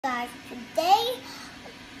Guys,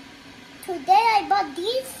 today I bought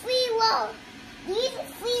these three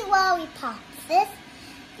lollipops.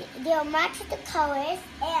 They'll match the colors,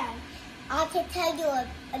 and I can tell you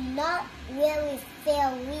a not really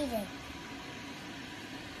fair reason.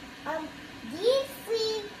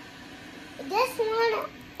 This one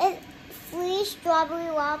is 3 strawberry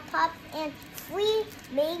lollipops and 3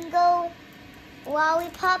 mango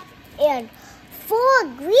lollipops and 4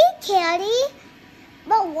 green candy.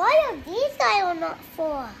 But why are these guys not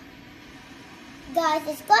for? Guys,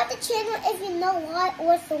 subscribe to the channel if you know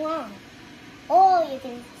what's wrong. Or you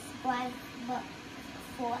can subscribe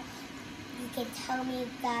for you can tell me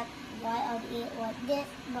that why are they like this,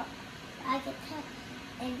 but I can tell.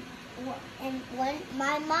 And when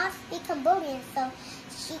my mom speaks Cambodian, so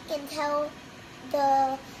she can tell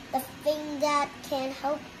the thing that can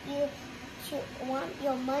help you to want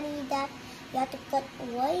your money that you have to cut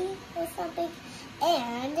away or something.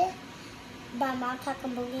 And my mom talks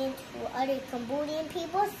Cambodian to other Cambodian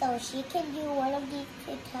people, so she can do one of these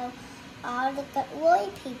to tell all the Roy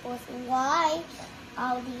people why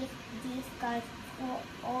all these guys for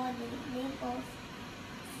all the mangoes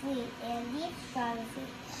free and these strawberries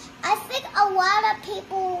free. I think a lot of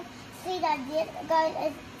people say that this guy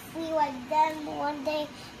is free like them one day,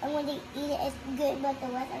 and when they eat it, it's good, but the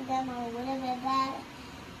rest of them are a little bit bad.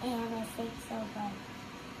 And I think so, but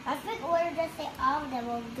I think we're just say all of them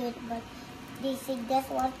are good, but they say this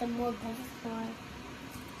one's the more good one.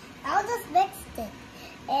 I'll just mix it.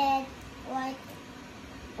 And like,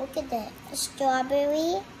 look at that.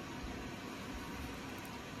 Strawberry.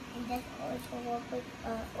 And this also work with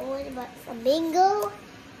orange, but some mango.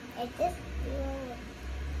 And this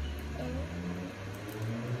and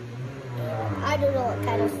I don't know what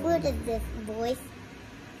kind of fruit is this, boys.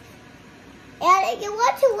 And if you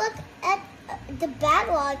want to look at the bad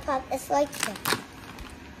lollipop, it's like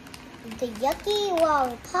the yucky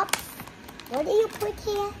lollipop. What do you put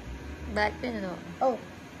here? Back then, no. Oh.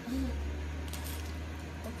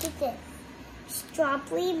 Look at this.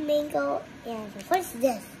 Strawberry, mango, and what's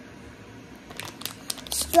this?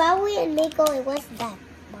 Strawberry and mango, and what's that,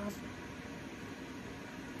 Mom?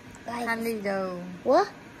 Like, Honey dough. What?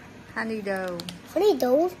 Honey dough. Honey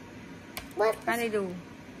dough? What? Honey dough.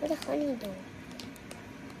 What is honey dough?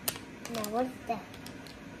 Now, what's that?